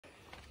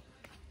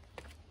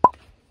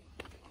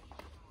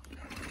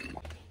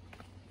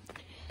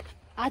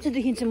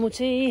आजदेखि चाहिँ म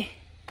चाहिँ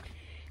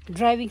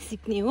ड्राइभिङ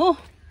सिक्ने हो।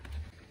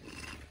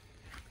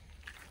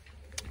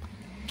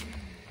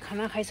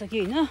 खाना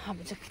खाइसक्यो हैन, अब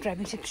चाहिँ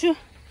ड्राइभिङ सिक्छु।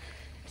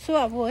 सो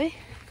अब है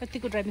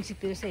कतिको ड्राइभिङ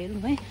सिक्दै रहेछ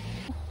हेरौँ है।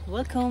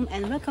 Welcome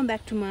and welcome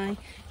back to my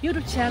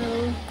YouTube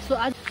channel. So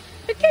आज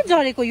के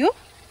झरेको यो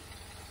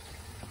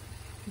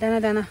दाना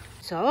दाना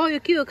छ,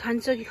 यो के हो,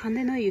 खान्छ कि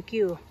खाँदैन, यो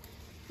के हो?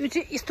 यो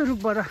चाहिँ यस्तो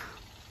रुखबाट,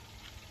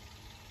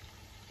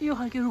 यो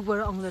खालको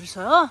रुखबाट आउँदो रहेछ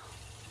हो,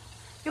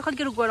 यो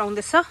खालको रुखबाट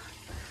आउँदैछ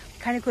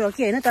खानेकुरा हो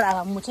कि होइन। तर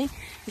अब म चाहिँ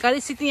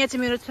गाडी सिक्ने यहाँ चाहिँ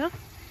मेरो छ,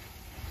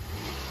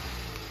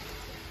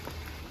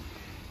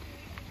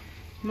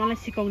 मलाई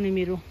सिकाउने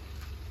मेरो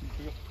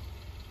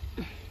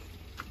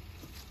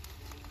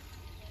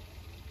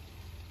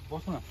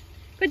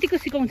कतिको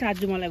सिकाउँछ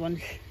आज मलाई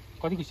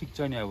भन्नुहोस्। कतिको सिक्छ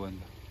नि अब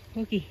अन्त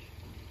हो कि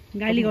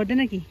गाली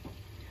गर्दैन कि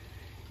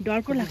डर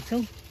पो लाग्छ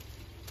हौ।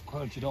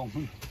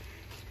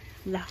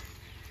 ल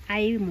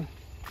आएँ म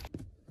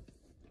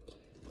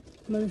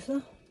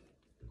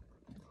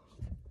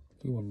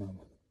के भन्नु अब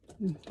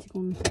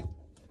सिकाउनु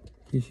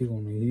के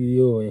सिकाउनु?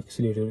 यो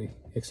एक्सिलेटर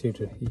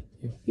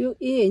यो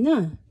ए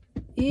होइन,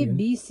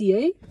 एबिसी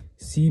है,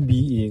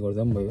 सिबिए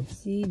गर्दा पनि भयो।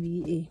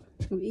 सिबिए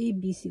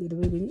एबिसी गर्दा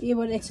भयो भने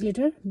एबाट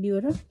accelerator,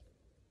 बीबाट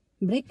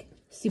brake,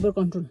 सीबाट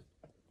control,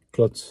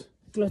 clutch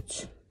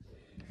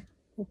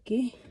okay.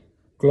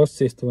 Clutch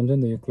चाहिँ यस्तो भन्छ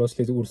नि त, यो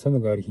क्लचले चाहिँ उठ्छ नि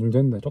त, गाडी हिँड्छ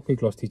नि त, टक्कै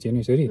क्लच थिच्यो नि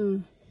यसरी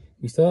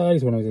बिस्तारै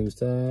छोड्नु पर्छ,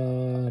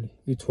 बिस्तारै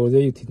यो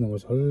छोड्दै यो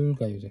थिच्नुपर्छ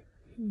हल्का, यो चाहिँ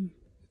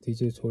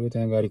थिच्यो छोड्यो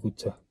त्यहाँ गाडी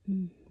कुद्छ।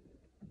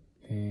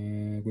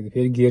 कुद्यो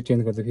फेरि गियर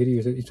चेन्ज गर्दा फेरि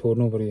यो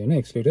छोड्नु पऱ्यो होइन,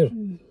 एक्सिलेटर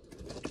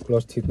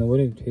क्लच थिच्नु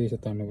पऱ्यो, फेरि यसो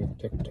तान्नु पऱ्यो,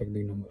 ट्याक ट्याक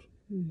 2 नम्बर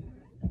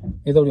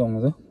यतापट्टि आउनु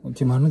त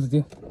चाहिँ मार्नु त,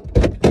 त्यो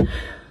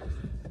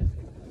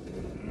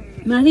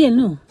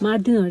मारिहाल्नु,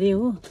 मार्दिनु अरे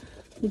हो।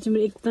 यो चाहिँ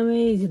मेरो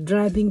एकदमै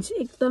ड्राइभिङ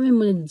चाहिँ एकदमै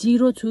मैले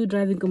जिरो छु,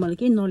 ड्राइभिङको मलाई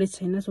केही नलेज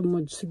छैन। सो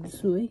म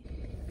सिक्दैछु है।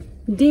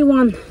 डे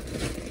 1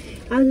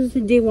 आज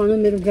चाहिँ डे 1 हो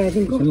मेरो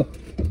ड्राइभिङको।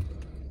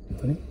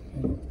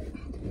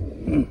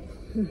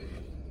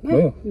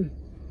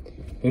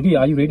 Ready?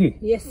 Are you ready?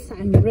 Yes I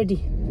am ready.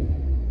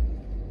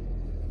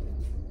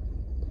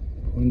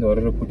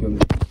 धरेर फुट्यो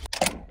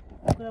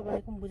कुरा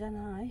भनेको बुझान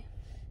है,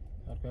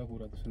 अर्का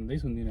कुरा त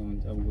सुन्दिनँ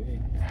भन्छ अब गए।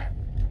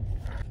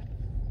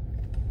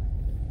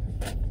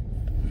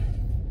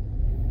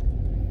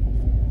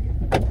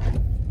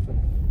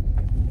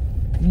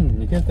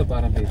 निकै त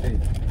पाराले चाहिँ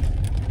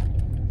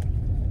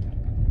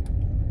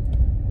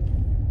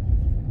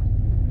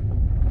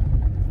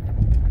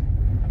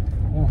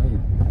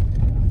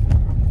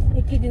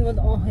एकै दिनमा त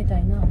है त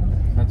होइन,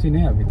 साँच्ची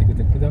नै अब यतिको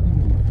त कुदाएको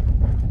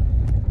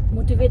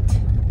मोटिभेट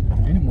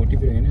होइन,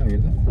 मोटिभेट होइन अब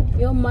हेर्दा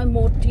यो माई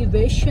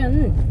मोटिभेसन।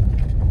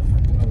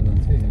 अब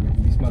जान्छ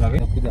बिचमा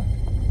लाग्यो कुदा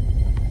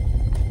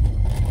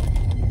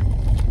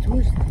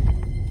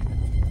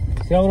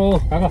स्याउरो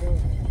काका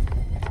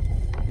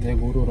यहाँ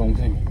गोरु आउँछ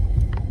नि।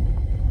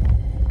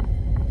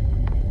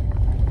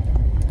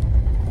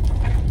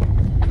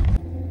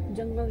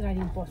 जङ्गल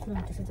गाडीमा बस्नु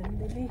त्यसो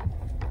जाँदैले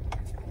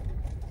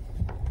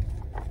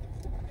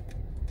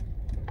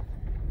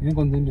यहाँ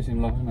कन्सन्ट्रेसन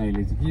लगाउन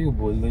अहिले चाहिँ के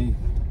बोल्दै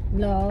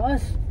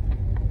लस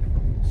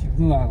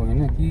सिक्नु आएको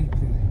होइन कि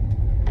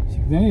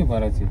सिक्दैन यो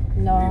पारा चाहिँ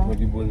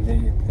भोलि बोल्दै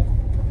यता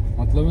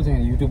मतलबै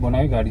छैन। युट्युब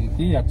बनायो गाडी चाहिँ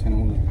केही याद छैन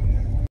उसलाई।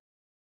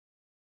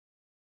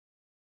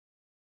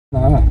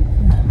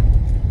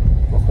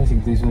 भर्खर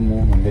सिक्दैछु म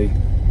भन्दै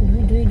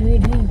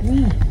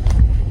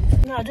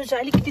आज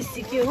चाहिँ अलिकति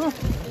सिक्यो हो,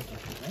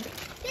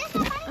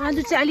 आज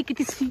चाहिँ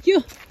अलिकति सिक्यो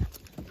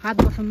हात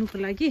बसाउनुको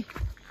लागि।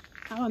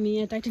 अब हामी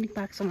यहाँ टाइटानिक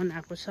पार्कसम्म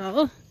आएको छ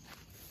हो।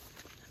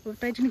 अब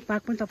टाइटानिक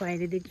पार्क पनि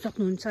तपाईँहरूले देख्न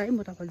सक्नुहुन्छ है,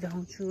 म तपाईँलाई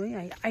देखाउँछु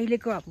है।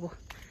 अहिलेको अब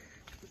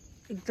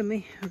एकदमै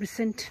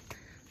रिसेन्ट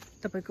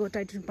तपाईँको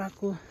टाइटानिक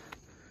पार्कको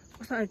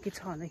कस्तो के छ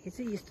भन्दाखेरि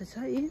चाहिँ यस्तो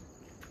छ यो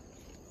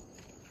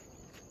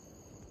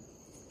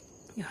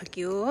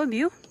खालको हो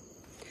भ्यू।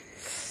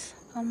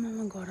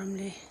 आम्मामा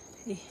गरमले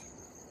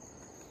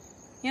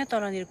यहाँ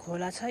तलनिर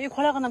खोला छ, यो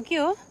खोलाको नाम के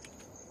हो?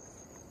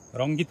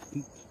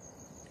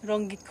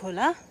 रङ्गित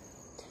खोला।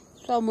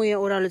 सो म यहाँ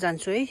ओह्रालो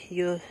जान्छु है,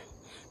 यो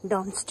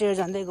डाउनस्टेयर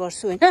जाँदै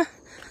गर्छु होइन।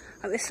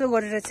 अब यसो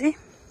गरेर चाहिँ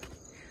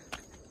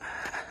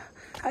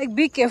अलिक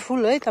बी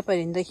केयरफुल है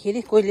तपाईँहरू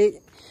हिँड्दाखेरि। कोहीले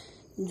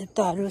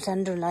जुत्ताहरू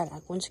स्यान्डल लगाएर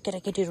आएको हुन्छ,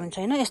 केटाकेटीहरू हुन्छ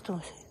होइन,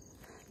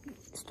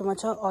 यस्तोमा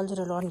छ अल्झेर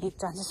लड्ने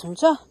चान्सेस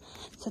हुन्छ।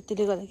 सो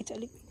त्यसले गर्दाखेरि चाहिँ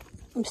अलिक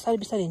बिस्तारै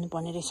बिस्तारै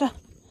हिँड्नुपर्ने रहेछ।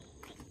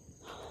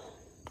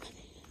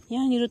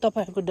 यहाँनिर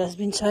तपाईँहरूको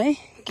डस्टबिन छ है,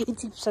 केही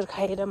चिप्सहरू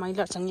खाएर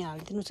मैलाहरूसँग यहाँ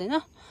हालिदिनुहोस् होइन।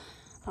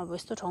 अब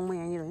यस्तो ठाउँमा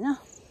यहाँनिर होइन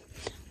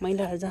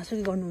मैलाहरू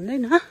जहाँसुकै गर्नु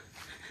हुँदैन।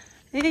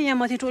 यहाँ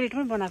माथि टोइलेट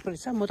पनि बनाएको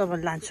रहेछ, म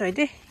तपाईँलाई लान्छु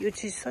अहिले। यो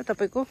चिज छ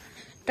तपाईँको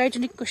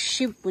टाइटानिकको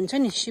सिप हुन्छ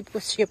नि, सिपको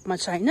सेपमा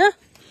छ होइन।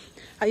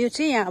 यो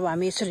चाहिँ यहाँ अब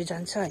हामी यसरी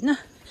जान्छ होइन,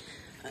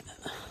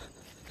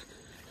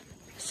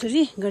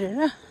 यसरी गरेर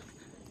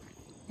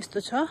यस्तो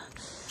छ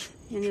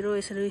यहाँनिर,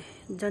 यसरी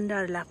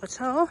झन्डाहरू लगाएको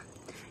छ हो।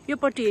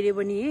 योपट्टि हेऱ्यो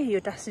भने यो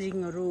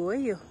टासिडिङहरू हो है,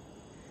 यो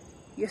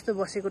यस्तो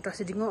बसेको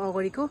टासिडिङ हो।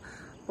 अगाडिको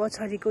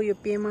पछाडिको यो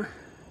पेमा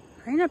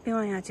होइन,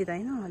 पेमा यहाँ चाहिँ त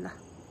होइन होला,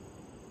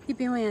 कि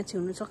पेमा याची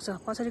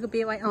हुनसक्छ पछाडिको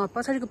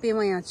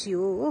पेमा याची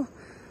हो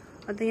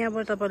अन्त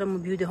यहाँबाट तपाईँलाई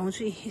म भ्यू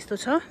देखाउँछु यस्तो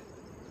छ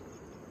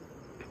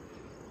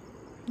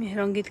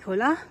रङ्गीत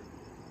खोला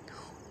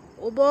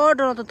ओभर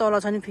डर त तल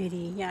छ नि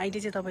फेरि यहाँ अहिले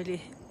चाहिँ तपाईँले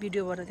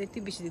भिडियोबाट त्यति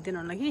बेसी देख्दैन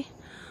होला कि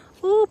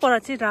ऊ पर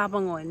चाहिँ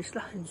राबङ हो हेर्नुहोस् ल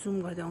जुम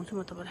गर्दै आउँछु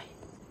म तपाईँलाई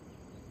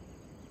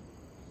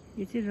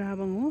यो चाहिँ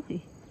राबङ हो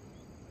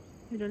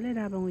यो डल्लै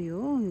राबङ यो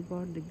हो यो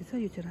गर देख्दैछ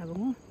यो चाहिँ राबङ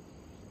हो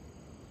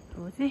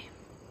अब चाहिँ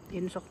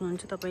हेर्नु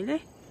सक्नुहुन्छ तपाईँले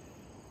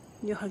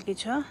यो खालके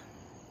छ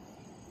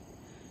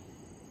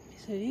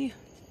यसरी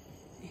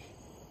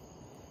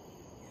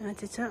यहाँ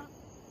चाहिँ छ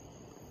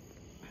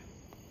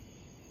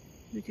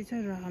यो चाहिँ छ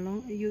रालोङ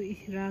यो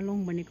रालोङ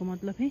भनेको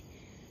मतलब है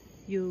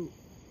यो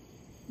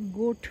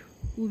गोठ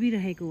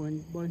उभिरहेको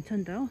भन्छ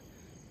नि त हो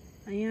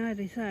यहाँ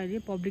रहेछ अहिले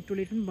पब्लिक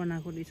टोइलेट पनि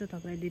बनाएको रहेछ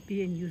तपाईँले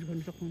पिएन युज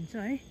गर्नु सक्नुहुन्छ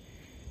है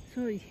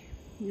सो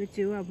यो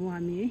चाहिँ हो अब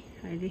हामी है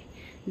अहिले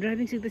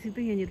ड्राइभिङ सिक्दा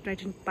सिक्दै यहाँनिर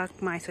टाइटनिक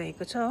पार्कमा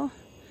आइसकेको छ हो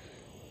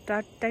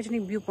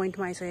टाइटनिक भ्यू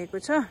पोइन्टमा आइसकेको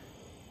छ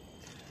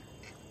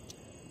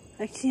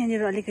एकछिन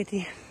यहाँनिर अलिकति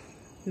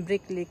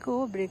ब्रेक लिएको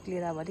हो ब्रेक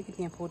लिएर अब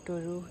अलिकति यहाँ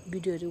फोटोहरू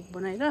भिडियोहरू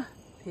बनाएर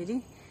फेरि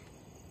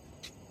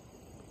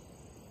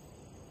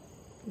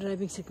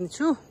ड्राइभिङ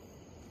सिक्नेछु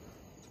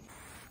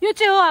यो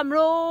चाहिँ हो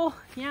हाम्रो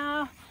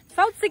यहाँ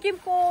साउथ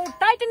सिक्किमको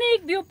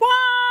टाइटनिक भ्यू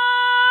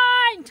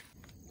पोइन्ट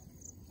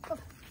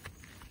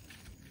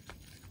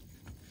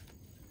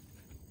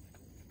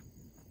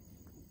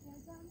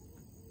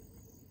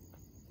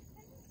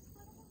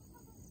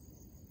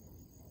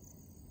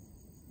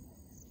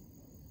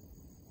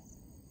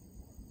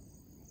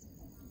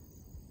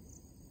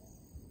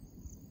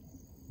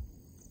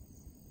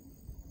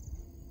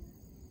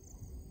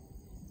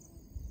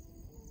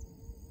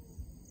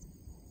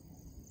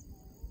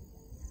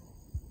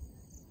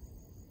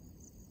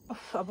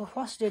अब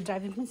फर्स्ट डे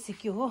ड्राइभिङ पनि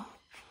सिक्यो हो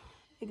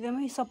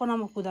एकदमै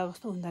सपनामा कुदा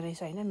जस्तो हुँदो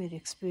रहेछ होइन मेरो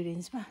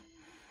एक्सपिरियन्समा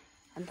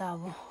अन्त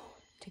अब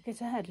ठिकै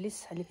छ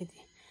एटलिस्ट अलिकति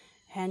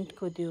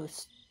ह्यान्डको त्यो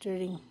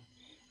स्टियरिङ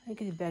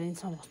अलिकति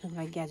ब्यालेन्समा बस्नुको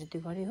लागि आज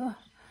त्यो गरेँ हो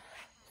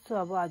सो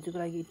अब आजको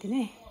लागि यति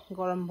नै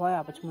गरम भयो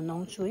अब चाहिँ म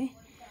नुहाउँछु है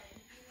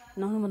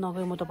नुहाउनु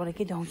नगए म तपाईँलाई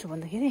के देखाउँछु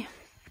भन्दाखेरि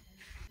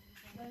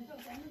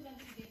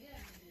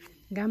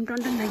घाम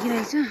टन्टन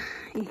लागिरहेछ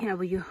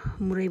अब यो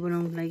मुरै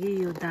बनाउनुको लागि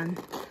यो दान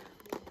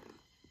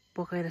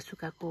पकाएर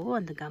सुकाएको हो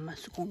अन्त घाममा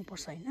सुकाउनु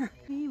पर्छ होइन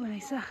यही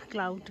भएछ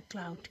क्लाउड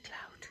क्लाउड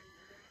क्लाउड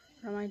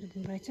रमाइलो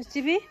दिन रहेछ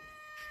चिबी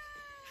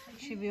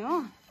हो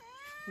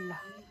ल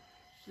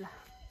ल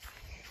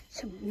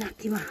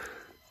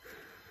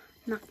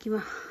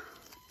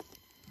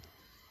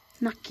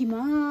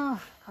नाकीमा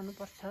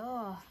खानुपर्छ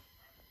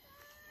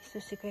यस्तो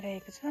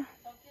सिकाइरहेको छ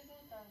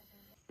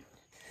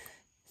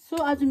सो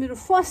आज मेरो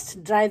फर्स्ट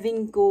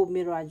ड्राइभिङको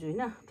मेरो आज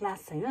होइन क्लास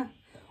छैन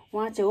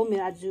उहाँ चाहिँ हो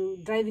मेरो आज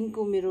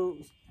ड्राइभिङको मेरो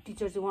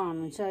टिचर चाहिँ उहाँ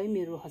हुनुहुन्छ है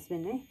मेरो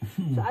हस्बेन्ड है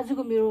सो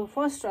आजको मेरो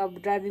फर्स्ट अब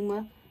ड्राइभिङमा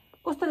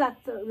कस्तो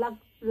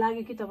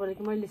लाग्यो कि तपाईँले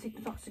कि मैले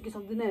सिक्नु सक्छु कि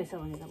सक्दिनँ रहेछ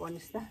भनेर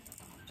भन्नुहोस् त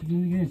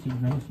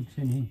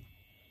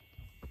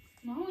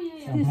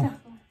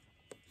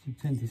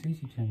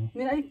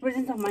मेरो अलिक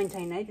प्रेजेन्स अफ माइन्ड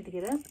छैन है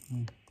त्यतिखेर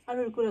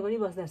अरू कुरा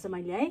गरिबस्दो रहेछ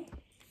मैले है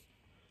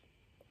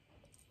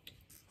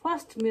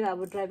फर्स्ट मेरो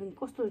अब ड्राइभिङ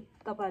कस्तो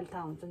तपाईँहरूले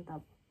थाहा हुन्छ नि त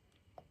अब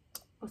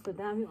कस्तो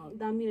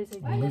दामी रहेछ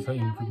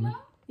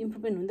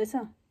इम्प्रुभमेन्ट हुँदैछ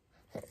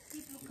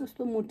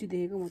कस्तो मोटी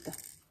देखेको म त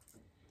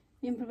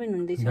इम्प्रुभमेन्ट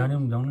हुँदैछ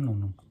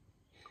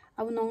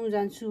अब नुहाउनु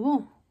जान्छु हो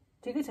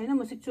ठिकै छैन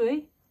म सिक्छु है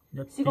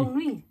सिकाउनु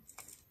है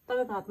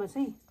तपाईँको हातमा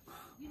चाहिँ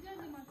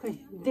खै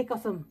दे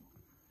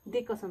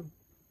कसम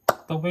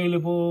तपाईँले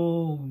पो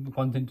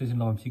कन्सन्ट्रेसन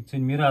लगाउनु सिक्छ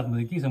नि मेरो हातमा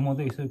चाहिँ के छ म त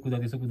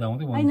यसो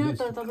कुदाउँदै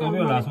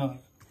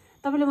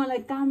तपाईँले मलाई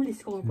कामले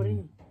सिकाउनु पऱ्यो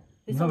नि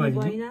रिसाउनु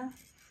भएन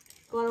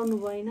कराउनु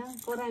भएन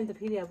करायो त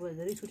फेरि अब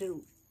रिस उठेर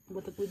म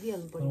त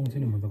कुदिहाल्नु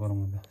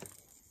पऱ्यो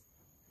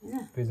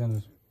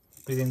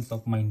प्रेजेन्स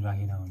अफ माइन्ड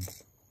राखेन भने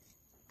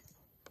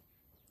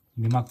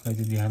दिमागलाई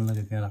चाहिँ ध्यान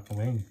चाहिँ त्यहाँ राख्नु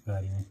भयो नि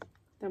गाडीमा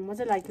तर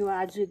मजा लाग्यो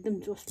आज एकदम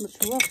जोसमा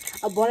छु हो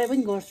अब भरे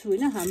पनि गर्छु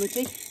होइन हाम्रो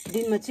चाहिँ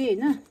दिनमा चाहिँ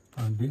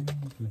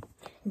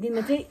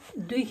दिनमा चाहिँ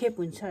 2 खेप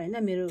हुन्छ होइन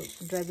मेरो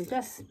ड्राइभिङ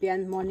क्लास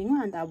बिहान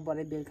मर्निङमा अन्त अब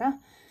भरे बेलुका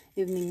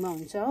इभिनिङमा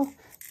हुन्छ हो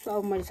सो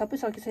अब मैले सबै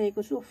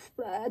सकिसकेको छु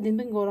पुरा दिन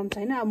पनि गरम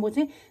छैन अब म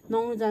चाहिँ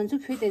नुहाउनु जान्छु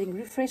फेरि त्यहाँदेखि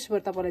रिफ्रेस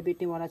भएर तपाईँलाई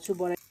भेट्नेवाला छु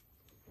बडा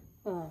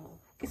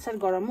के साह्रो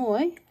गरम हो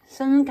है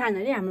सन खान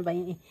अरे हाम्रो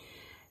भाइ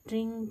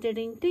टिङ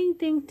टिङ टिङ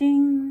टिङ टिङ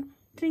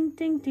टिङ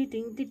टिङ टिङ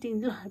टिङ टिङ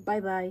ल बाई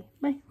बाई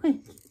बाई खोइ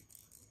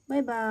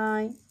बाई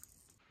बाई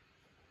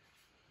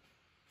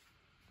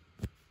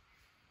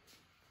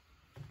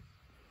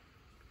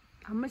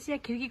हाम्रो चाहिँ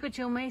यहाँ खिड्कीको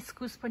छेउमै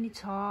इस्कुस पनि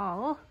छ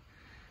हो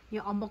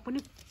यो अम्बक पनि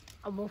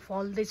अब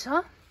फल्दैछ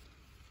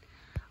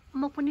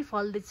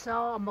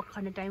अम्बक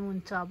खाने टाइम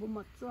हुन्छ अब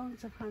मजा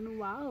आउँछ खानु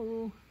वाउ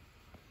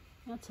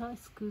यहाँ छ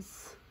इस्कुस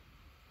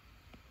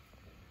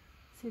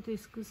सेतो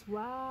इस्कुस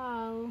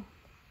वाउ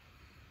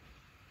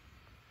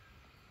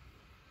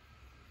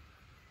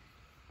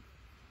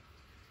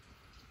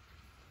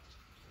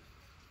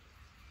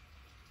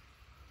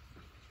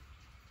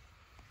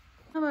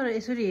अब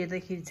यसरी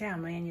हेर्दाखेरि चाहिँ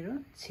हाम्रो यहाँनिर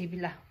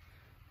छेबिला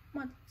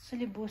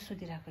मजाले बोस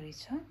सुतिरहेको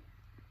रहेछ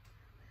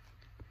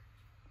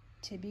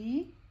छेबी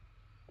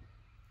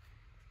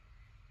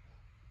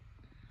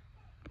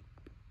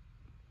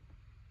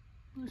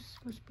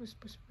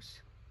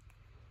पुस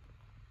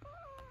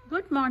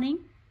गुड मर्निङ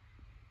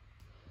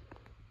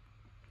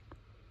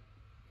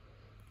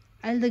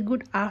अहिले त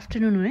गुड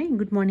आफ्टरनुन हो है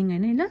गुड मर्निङ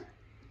होइन ल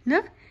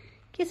ल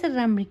के छ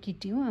राम्रो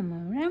केटी हो आमा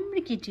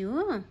राम्रो केटी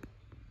हो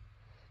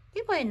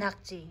के भयो नाक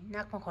चाहिँ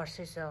नाकमा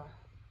खर्सेछ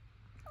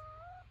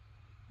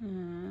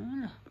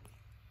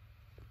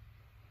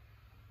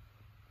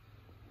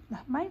ल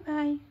बाई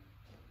बाई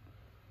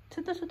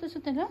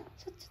सुत ल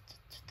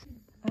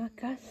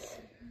आकाश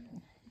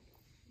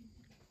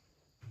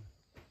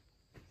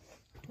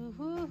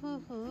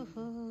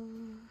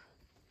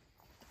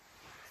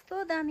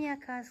कस्तो दामी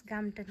आकाश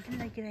घाम टन्टन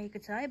लागिरहेको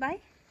छ है भाइ